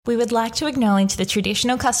We would like to acknowledge the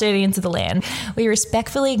traditional custodians of the land. We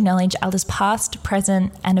respectfully acknowledge elders past,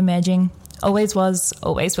 present, and emerging. Always was,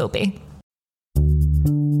 always will be.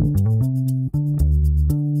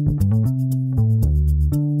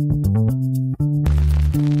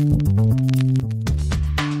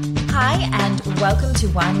 Hi, and welcome to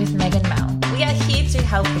Wine with Meg and Mel. We are here to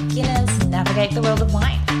help beginners navigate the world of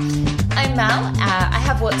wine. I'm Mel. I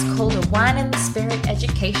have what's called a Wine and Spirit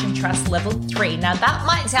Education Trust Level 3. Now, that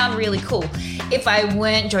might sound really cool if I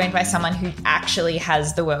weren't joined by someone who actually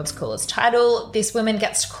has the world's coolest title. This woman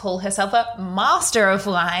gets to call herself a Master of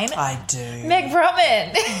Wine. I do. Meg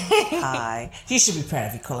Brotman. Hi. You should be proud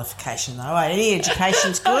of your qualification, though. Any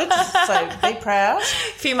education's good, so be proud. A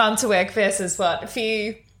few months of work versus what? A few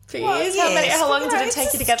years? Yes, How long did it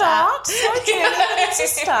take you to get that? It's a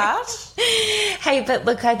start. Hey, but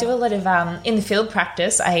look, I do a lot of, in the field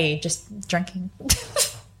practice, I just drinking.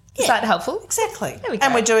 Is that helpful? Exactly. There we go.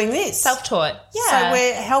 And we're doing this. Self-taught. Yeah. So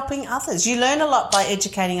we're helping others. You learn a lot by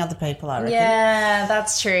educating other people, I reckon. Yeah,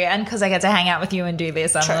 that's true. And because I get to hang out with you and do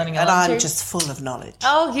this, I'm learning a lot And I'm too. just full of knowledge.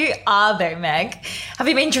 Oh, you are though, Meg. Have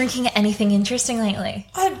you been drinking anything interesting lately?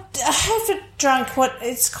 I have drunk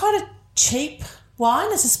it's quite a cheap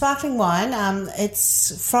wine. It's a sparkling wine.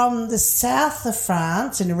 It's from the south of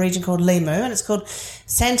France in a region called Limoux, and it's called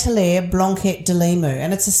Saint-Hilaire Blanquette de Limoux,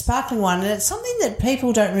 and it's a sparkling wine, and it's something that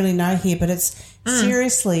people don't really know here, but it's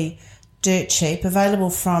seriously dirt cheap,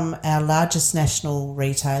 available from our largest national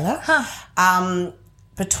retailer.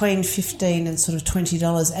 Between $15 and sort of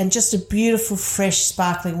 $20, and just a beautiful, fresh,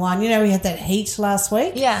 sparkling wine. You know, we had that heat last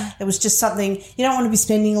week. Yeah. It was just something, you don't want to be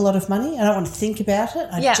spending a lot of money. I don't want to think about it.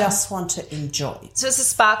 I just want to enjoy. So it's a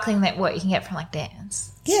sparkling that you can get from like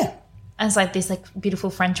Dan's. Yeah. And it's like this like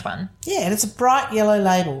beautiful French one. Yeah, and it's a bright yellow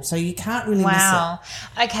label, so you can't really miss it. Wow.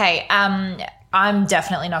 Okay, I'm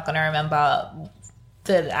definitely not going to remember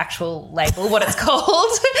the actual label, what it's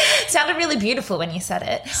called. It sounded really beautiful when you said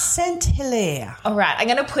it. Saint-Hilaire. All right, I'm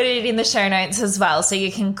going to put it in the show notes as well so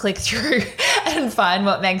you can click through and find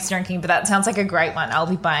what Meg's drinking, but that sounds like a great one. I'll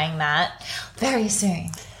be buying that very soon.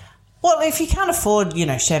 Well, if you can't afford,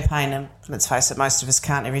 champagne, and let's face it, most of us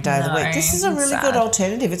can't every day of the week, this is a really good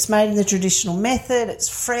alternative. It's made in the traditional method, it's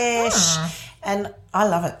fresh, and I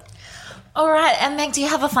love it. All right, and Meg, do you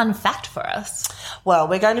have a fun fact for us? Well,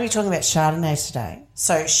 we're going to be talking about Chardonnay today.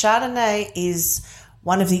 So Chardonnay is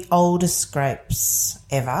one of the oldest grapes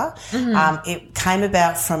ever. It came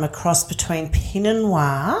about from a cross between Pinot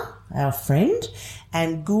Noir, our friend,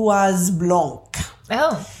 and Gouais Blanc.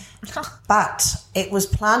 Oh. But it was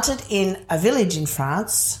planted in a village in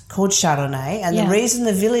France called Chardonnay, and the reason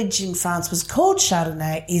the village in France was called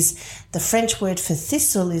Chardonnay is the French word for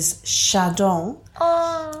thistle is chardon.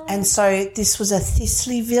 Oh. And so this was a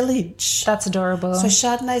thistly village. That's adorable. So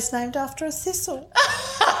Chardonnay's named after a thistle.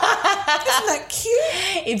 Isn't that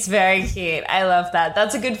cute? It's very cute. I love that.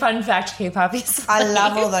 That's a good fun fact to keep up your sleeve. I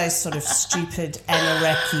love all those sort of stupid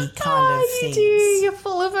anoraki kind of things. You do. You're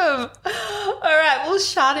full of them. All right. Well,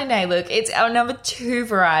 Chardonnay, look, it's our number 2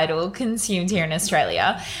 varietal consumed here in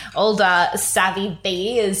Australia. Older Savvy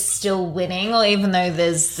B is still winning, or even though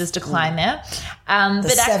there's decline there.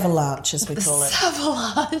 The Savalanche, as we call it.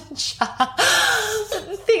 Savalanche.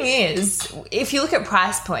 The thing is, if you look at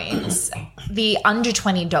price points, the under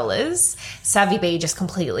 $20, Savvy B just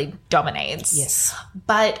completely dominates. Yes.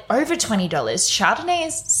 But over $20, Chardonnay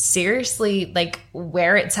is seriously like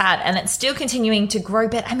where it's at, and it's still continuing to grow.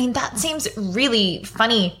 But I mean, that seems really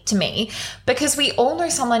funny to me because we all know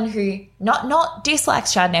someone who not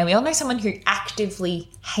dislikes Chardonnay. We all know someone who actively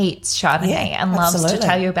hates Chardonnay and loves to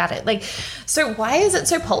tell you about it. Like, so why is it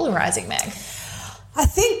so polarizing, Meg? I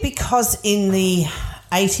think because in the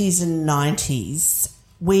 80s and 90s,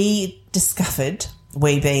 we discovered,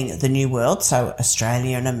 we being the New World, so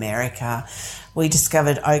Australia and America, we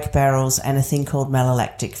discovered oak barrels and a thing called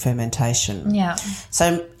malolactic fermentation. Yeah.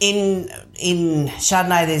 So in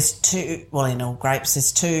Chardonnay, there's two, well, in all grapes,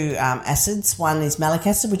 there's two acids. One is malic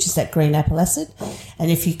acid, which is that green apple acid. And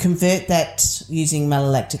if you convert that using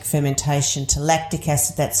malolactic fermentation to lactic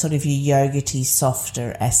acid, that's sort of your yogurty,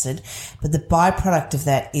 softer acid. But the byproduct of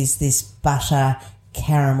that is this butter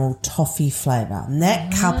caramel toffee flavour, and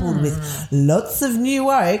that coupled with lots of new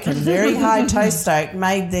oak and very high toast oak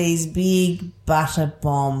made these big butter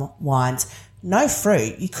bomb wines. No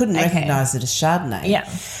fruit, you couldn't recognise it as Chardonnay. Yeah,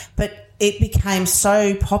 but it became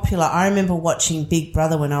so popular. I remember watching Big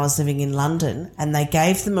Brother when I was living in London, and they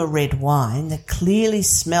gave them a red wine that clearly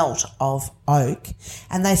smelt of oak,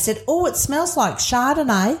 and they said, "Oh, it smells like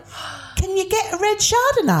Chardonnay. Can you get a red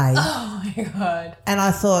Chardonnay?" Oh my God. And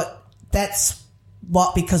I thought, that's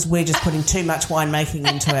what, because we're just putting too much winemaking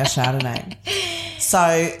into our Chardonnay.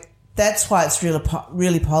 So that's why it's really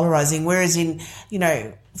polarising. Whereas in,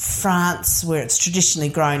 France, where it's traditionally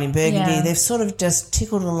grown in Burgundy, they've sort of just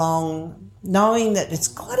tickled along knowing that it's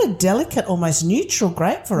quite a delicate, almost neutral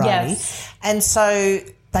grape variety. Yes. And so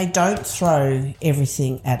they don't throw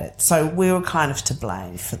everything at it. So we were kind of to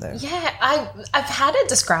blame for them. Yeah, I've had it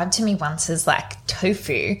described to me once as like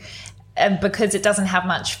tofu because it doesn't have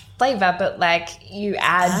much flavour, but like you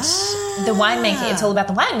add the winemaking, it's all about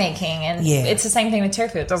the winemaking, and it's the same thing with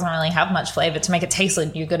tofu. It doesn't really have much flavour. To make it taste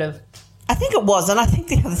good, you got to... I think it was, and I think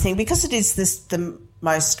the other thing, because it is the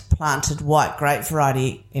most planted white grape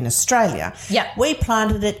variety in Australia, we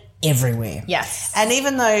planted it everywhere. Yes. And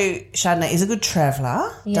even though Chardonnay is a good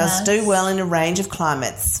traveller, does do well in a range of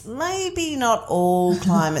climates, maybe not all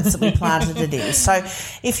climates that we planted it in. So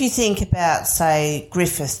if you think about, say,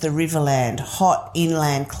 Griffith, the Riverland, hot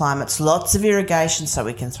inland climates, lots of irrigation so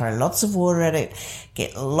we can throw lots of water at it,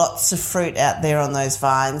 get lots of fruit out there on those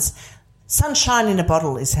vines. Sunshine in a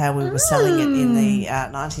bottle is how we were selling it in the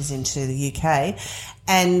 90s into the UK.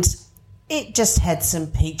 And it just had some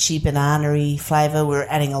peachy, banana-y flavour. We were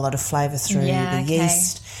adding a lot of flavour through the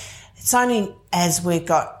yeast. It's only as we've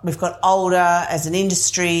got older as an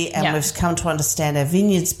industry and we've come to understand our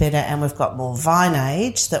vineyards better and we've got more vine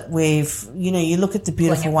age that we've, you look at the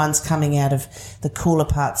beautiful ones coming out of the cooler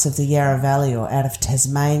parts of the Yarra Valley or out of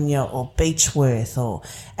Tasmania or Beechworth or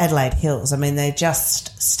Adelaide Hills. I mean, they're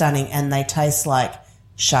just stunning and they taste like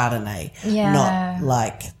Chardonnay, not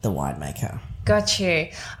like the winemaker. Got you.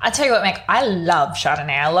 I tell you what, Meg, I love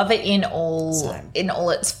Chardonnay. I love it in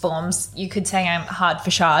all its forms. You could say I'm hard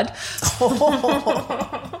for Chard.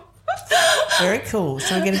 Very cool.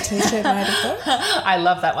 Shall we get a T-shirt made of that? I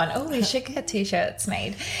love that one. Oh, we should get T-shirts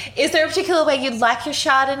made. Is there a particular way you like your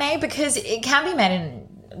Chardonnay? Because it can be made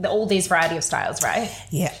in all these variety of styles, right?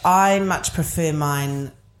 Yeah, I much prefer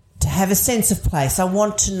mine to have a sense of place. I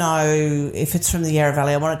want to know if it's from the Yarra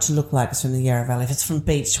Valley, I want it to look like it's from the Yarra Valley. If it's from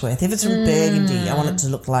Beechworth, if it's from Burgundy, I want it to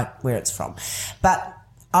look like where it's from. But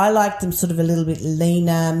I like them sort of a little bit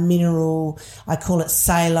leaner, mineral. I call it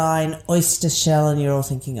saline, oyster shell, and you're all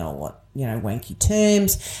thinking, oh, what, wanky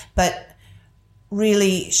terms. But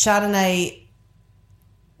really, Chardonnay,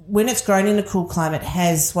 when it's grown in a cool climate,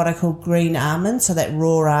 has what I call green almond, so that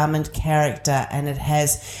raw almond character, and it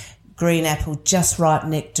has green apple, just right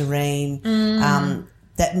nectarine,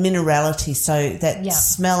 that minerality, so that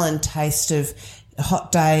smell and taste of a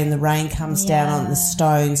hot day and the rain comes down on the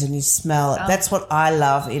stones and you smell it. That's what I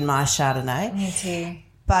love in my Chardonnay. Me too.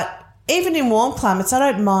 But even in warm climates, I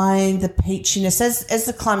don't mind the peachiness. As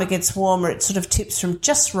the climate gets warmer, it sort of tips from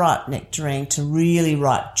just right nectarine to really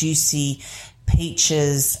right juicy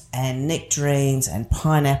peaches and nectarines and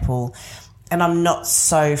pineapple. And I'm not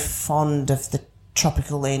so fond of the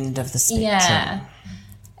tropical end of the spectrum. Yeah.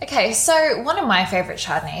 Okay, so one of my favourite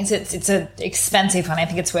Chardonnays, it's an expensive one. I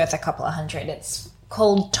think it's worth a couple of $100. It's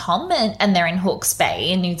called Tom, and they're in Hawke's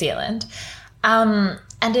Bay in New Zealand. And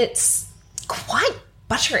it's quite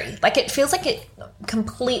buttery. Like, it feels like it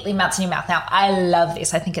completely melts in your mouth. Now, I love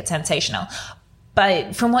this. I think it's sensational.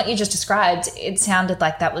 But from what you just described, it sounded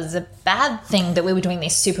like that was a bad thing that we were doing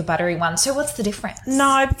these super buttery ones. So what's the difference?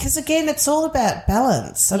 No, because again, it's all about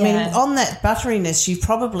balance. I mean, on that butteriness, you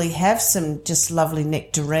probably have some just lovely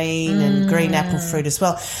nectarine and green apple fruit as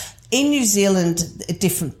well. In New Zealand, a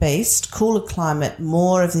different beast, cooler climate,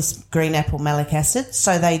 more of this green apple malic acid.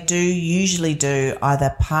 So they do usually do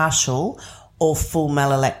either partial or full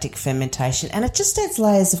malolactic fermentation, and it just adds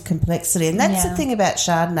layers of complexity. And that's the thing about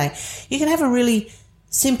Chardonnay. You can have a really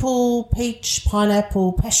simple peach,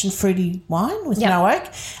 pineapple, passion fruity wine with no oak,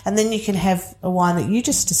 and then you can have a wine that you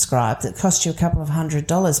just described that costs you a couple of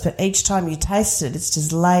 $100, but each time you taste it, it's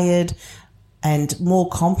just layered and more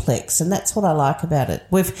complex, and that's what I like about it.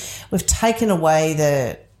 We've taken away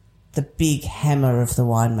the big hammer of the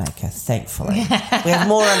winemaker, thankfully. We have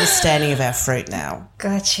more understanding of our fruit now.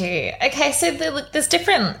 Got you. Okay, so there's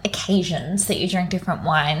different occasions that you drink different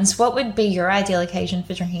wines. What would be your ideal occasion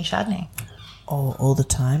for drinking Chardonnay? Oh, all the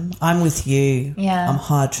time. I'm with you. Yeah. I'm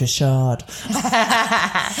hard for Chard.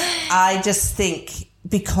 I just think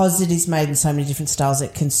because it is made in so many different styles,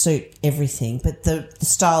 it can suit everything. But the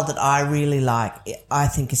style that I really like, I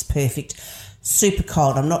think is perfect. Super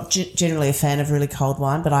cold. I'm not generally a fan of really cold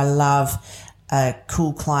wine, but I love a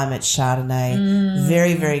cool climate Chardonnay.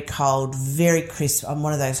 Very, very cold, very crisp. I'm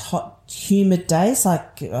one of those hot, humid days.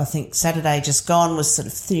 Like I think Saturday just gone was sort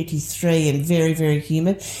of 33 and very, very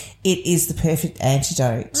humid. It is the perfect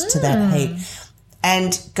antidote to that heat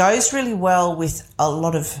and goes really well with a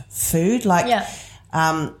lot of food. Like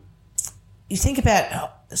you think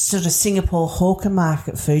about sort of Singapore hawker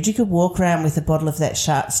market food. You could walk around with a bottle of that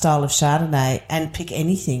style of Chardonnay and pick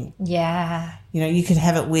anything. Yeah. You know, you could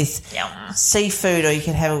have it with seafood, or you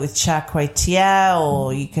could have it with char kway teow,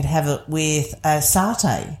 or you could have it with a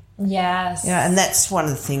satay. Yes. You know, and that's one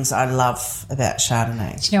of the things I love about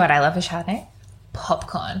Chardonnay. Do you know what I love with Chardonnay?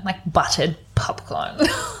 Popcorn, like buttered popcorn.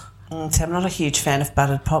 So I'm not a huge fan of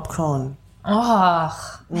buttered popcorn.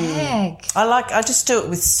 Oh, Meg. I just do it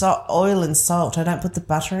with oil and salt. I don't put the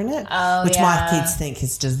butter in it, which my kids think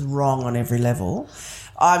is just wrong on every level.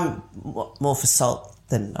 I'm more for salt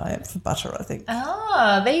than I am for butter, I think.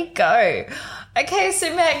 Oh, there you go. Okay,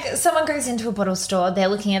 so Meg, someone goes into a bottle store, they're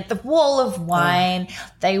looking at the wall of wine,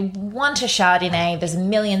 they want a Chardonnay, there's a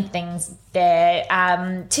million things there.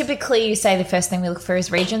 Typically, you say the first thing we look for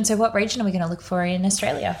is region, so what region are we going to look for in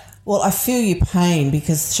Australia? Well, I feel your pain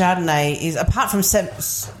because Chardonnay is, apart from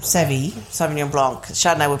Sauvignon Blanc,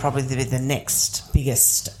 Chardonnay will probably be the next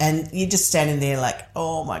biggest. And you're just standing there like,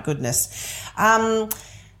 oh, my goodness.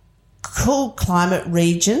 Cool climate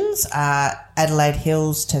regions are Adelaide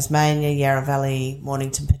Hills, Tasmania, Yarra Valley,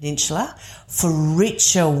 Mornington Peninsula. For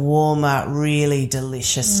richer, warmer, really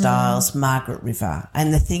delicious styles, Margaret River.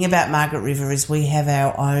 And the thing about Margaret River is we have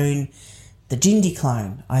our own, the Gindi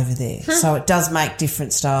clone over there. So it does make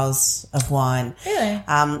different styles of wine. Really?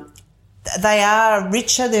 They are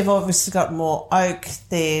richer. They've obviously got more oak.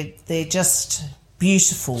 They're just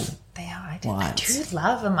beautiful. They are. I do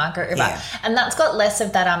love a Margaret River. Yeah. And that's got less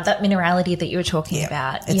of that that minerality that you were talking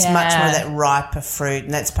about. It's much more of that riper fruit,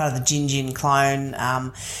 and that's part of the Gingin clone.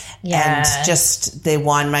 And just their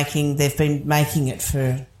winemaking, they've been making it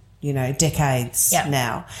for, decades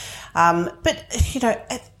now. But,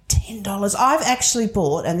 at $10, I've actually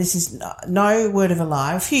bought, and this is no word of a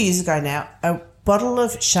lie, a few years ago now, a bottle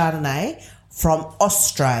of Chardonnay from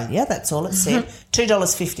Australia, that's all it said,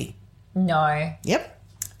 $2.50. No. Yep.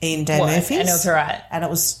 In Dan Murphy's. And it was all right. And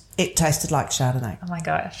it tasted like Chardonnay. Oh, my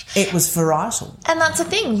gosh. It was varietal. And that's the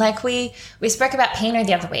thing. Like, we spoke about Pinot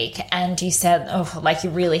the other week, and you said, you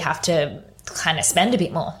really have to kind of spend a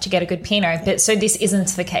bit more to get a good Pinot. But so this isn't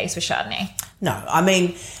the case with Chardonnay? No. I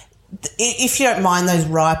mean, if you don't mind those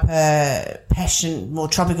riper, passion, more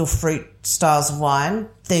tropical fruit styles of wine,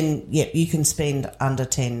 then, you can spend under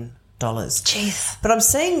 $10. Jeez. But I'm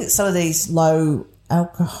seeing some of these low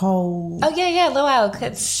alcohol. Oh, yeah, low alcohol.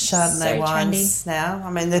 It's Chardonnay wines now. I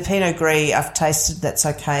mean, the Pinot Gris I've tasted, that's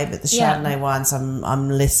okay, but the Chardonnay wines I'm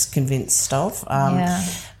less convinced of.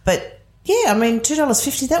 But, I mean,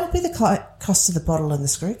 $2.50, that would be the cost of the bottle and the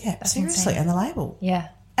screw cap. That's seriously, insane. and the label. Yeah.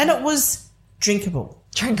 And it was drinkable.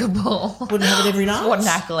 Wouldn't have it every night. What an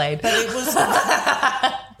accolade. But it was,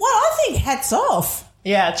 I think hats off.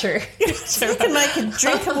 Yeah, true. If you can make a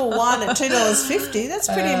drinkable wine at $2.50, that's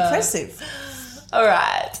pretty impressive. All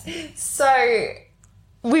right. So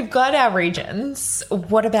we've got our regions.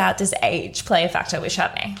 What about, does age play a factor with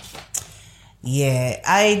Chardonnay?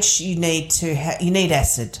 Yeah, age, you need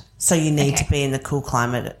acid. So you need to be in the cool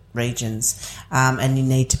climate regions, and you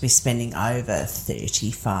need to be spending over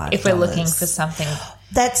 $35. If we're looking for something.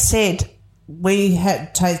 That said, we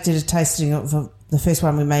did a tasting of the first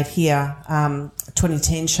one we made here,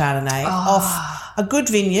 2010 Chardonnay, off a good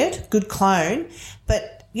vineyard, good clone,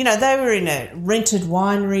 but they were in a rented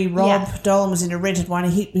winery. Rob Dolan was in a rented winery.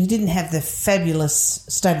 He didn't have the fabulous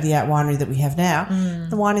state-of-the-art winery that we have now.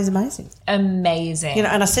 The wine is amazing. Amazing.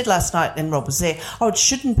 And I said last night, and Rob was there, it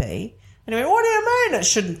shouldn't be. And he went, what do you mean it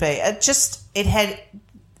shouldn't be? It had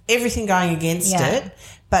everything going against it,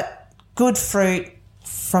 but good fruit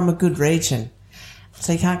from a good region.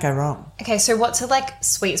 So you can't go wrong. Okay, so what's a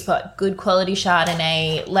sweet spot? Good quality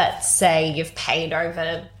Chardonnay. Let's say you've paid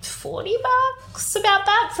over $40 about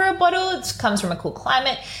that for a bottle. It comes from a cool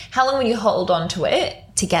climate. How long will you hold on to it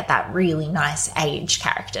to get that really nice age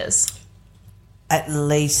characters? At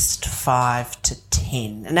least 5 to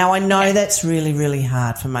 10. Now I know that's really, really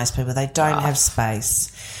hard for most people. They don't have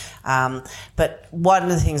space. But one of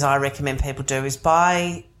the things I recommend people do is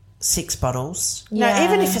buy 6 bottles. Now,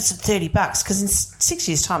 even if it's $30, because in 6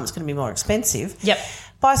 years' time it's going to be more expensive. Yep.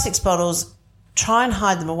 Buy 6 bottles, try and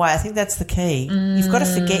hide them away. I think that's the key. You've got to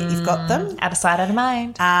forget you've got them. Out of sight, out of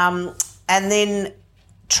mind. And then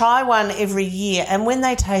try one every year, and when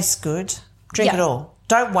they taste good, drink it all.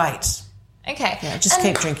 Don't wait. Okay. Just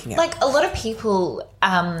keep drinking it. A lot of people,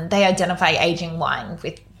 they identify aging wine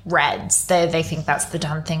with reds. They think that's the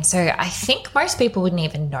done thing. So I think most people wouldn't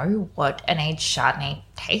even know what an aged Chardonnay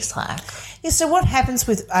tastes like. Yeah, so what happens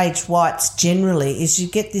with aged whites generally is you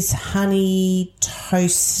get this honey,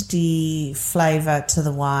 toasty flavour to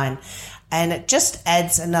the wine, and it just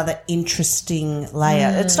adds another interesting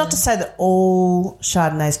layer. It's not to say that all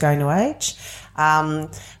Chardonnay is going to age,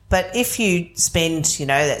 But if you spend, you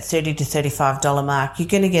know, that $30 to $35 mark, you're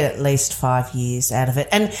going to get at least 5 years out of it.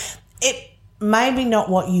 And it may be not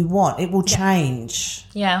what you want. It will change.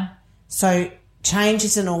 Yeah. So change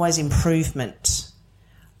isn't always improvement.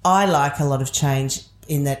 I like a lot of change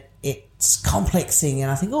in that it's complexing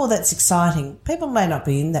and I think, oh, that's exciting. People may not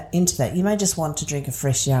be into that. You may just want to drink a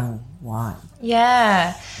fresh young wine.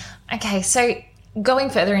 Yeah. Okay, so going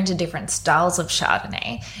further into different styles of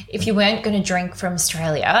Chardonnay, if you weren't going to drink from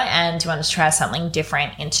Australia and you wanted to try something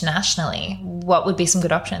different internationally, what would be some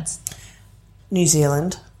good options? New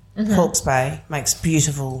Zealand, Hawke's Bay makes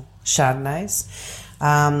beautiful Chardonnays.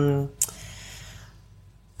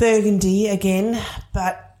 Burgundy again,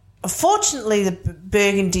 but fortunately the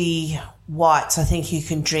Burgundy whites, I think you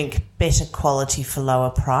can drink better quality for lower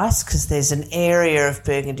price because there's an area of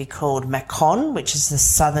Burgundy called Macon, which is the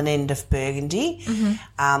southern end of Burgundy.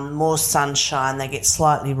 More sunshine, they get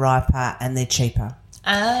slightly riper and they're cheaper.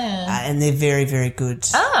 And they're very, very good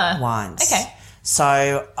wines. Okay.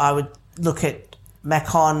 So I would look at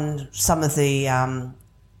Macon, some of the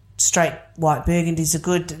straight white Burgundies are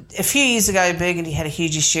good. A few years ago, Burgundy had a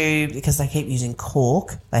huge issue because they keep using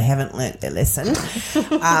cork. They haven't learnt their lesson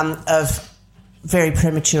of very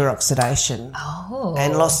premature oxidation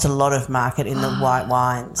and lost a lot of market in the white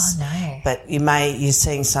wines. Oh, no. But you're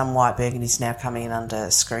seeing some white Burgundies now coming in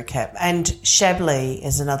under screw cap. And Chablis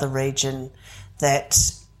is another region that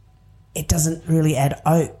it doesn't really add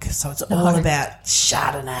oak, so it's all about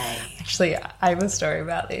Chardonnay. Actually, I have a story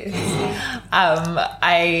about this.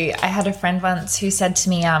 I had a friend once who said to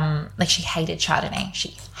me, like she hated Chardonnay. She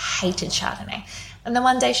hated Chardonnay. And then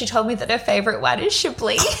one day she told me that her favourite wine is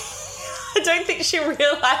Chablis. I don't think she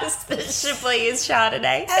realised that Chablis is Chardonnay.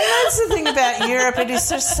 And that's the thing about Europe. It is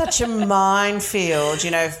just such a minefield.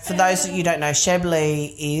 You know, for those that you don't know,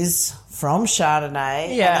 Chablis is from Chardonnay,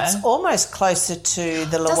 and it's almost closer to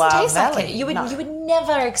the Loire Doesn't taste Valley. like it. You would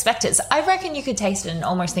never expect it. So I reckon you could taste it and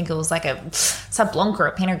almost think it was like a Sauv Blanc or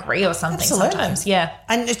a Pinot Gris or something. Absolutely. Sometimes. Yeah.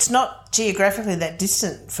 And it's not geographically that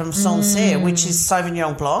distant from Sancerre, which is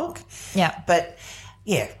Sauvignon Blanc. Yeah. But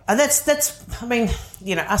yeah, and that's. I mean,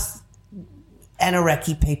 you know, us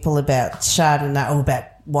Anoraki people about Chardonnay or about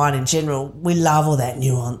wine in general, we love all that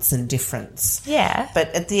nuance and difference. Yeah. But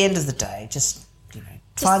at the end of the day, just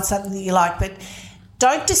find something that you like, but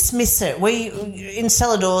don't dismiss it. In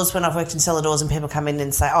cellar doors, when I've worked in cellar doors and people come in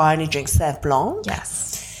and say, oh, I only drink Sauv Blanc.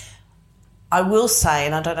 Yes. I will say,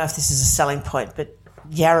 and I don't know if this is a selling point, but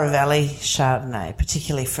Yarra Valley Chardonnay,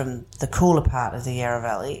 particularly from the cooler part of the Yarra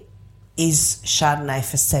Valley, is Chardonnay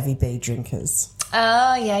for savvy bee drinkers.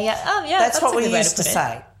 Oh, yeah. Oh, yeah. That's what we used to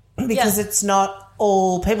say because it's not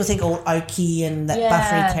all, people think all oaky and that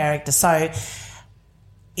buffery character. So,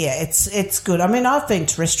 yeah, it's good. I mean, I've been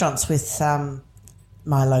to restaurants with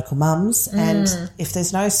my local mums and if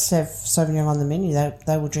there's no Sauvignon on the menu,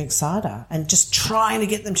 they will drink cider and just trying to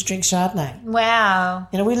get them to drink Chardonnay. Wow.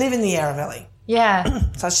 You know, we live in the Yarra Valley. Yeah.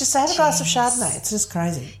 So it's just have a glass of Chardonnay. It's just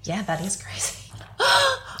crazy. Yeah, that is crazy.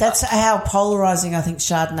 That's how polarising I think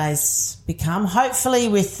Chardonnay's become. Hopefully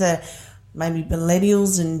with the maybe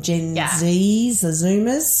millennials and Gen Zs, the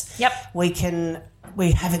Zoomers,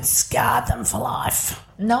 we haven't scarred them for life.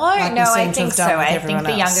 No, I think so. I think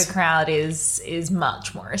the younger crowd is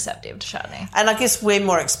much more receptive to Chardonnay. And I guess we're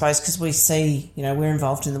more exposed because we see, you know, we're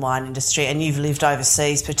involved in the wine industry and you've lived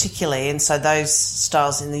overseas particularly, and so those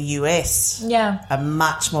styles in the US are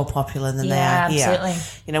much more popular than they are here. Absolutely.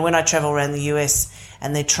 You know, when I travel around the US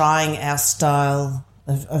and they're trying our style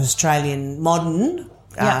of Australian modern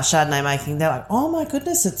Chardonnay making, they're like, oh my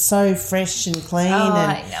goodness, it's so fresh and clean.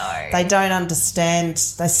 I know. They don't understand.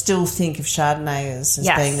 They still think of Chardonnay as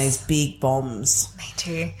being these big bombs. Me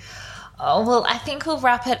too. Oh, well, I think we'll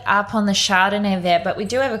wrap it up on the Chardonnay there, but we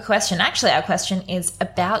do have a question. Actually, our question is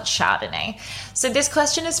about Chardonnay. So this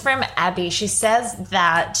question is from Abby. She says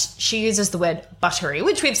that she uses the word buttery,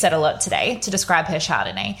 which we've said a lot today, to describe her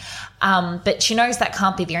Chardonnay. But she knows that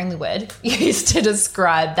can't be the only word used to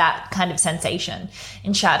describe that kind of sensation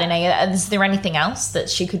in Chardonnay. Is there anything else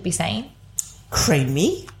that she could be saying?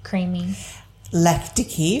 Creamy.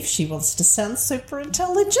 Lactic if she wants to sound super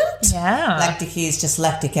intelligent. Yeah. Lactic is just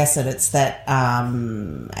lactic acid. It's that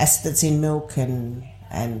acid that's in milk and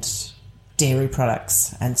dairy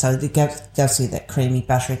products. And so it goes with that creamy,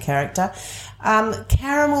 buttery character.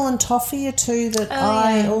 Caramel and toffee are two that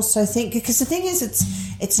I also think, because the thing is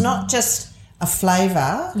it's not just a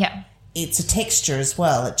flavour. Yeah. It's a texture as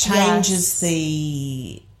well. It changes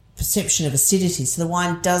the perception of acidity, so the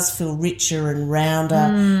wine does feel richer and rounder,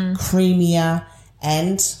 creamier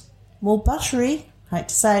and more buttery, hate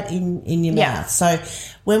to say it, in your mouth. So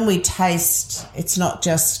when we taste, it's not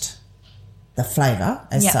just the flavour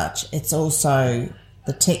as such. It's also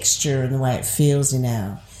the texture and the way it feels in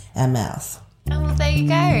our mouth. Oh, well, there you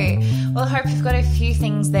go. Well, I hope you've got a few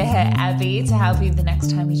things there, Abby, to help you the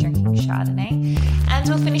next time you're drinking Chardonnay. And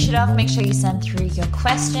we'll finish it off. Make sure you send through your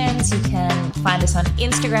questions. You can find us on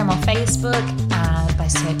Instagram or Facebook by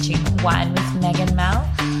searching Wine with Meg and Mel.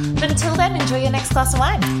 But until then, enjoy your next glass of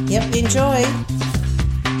wine. Yep, enjoy.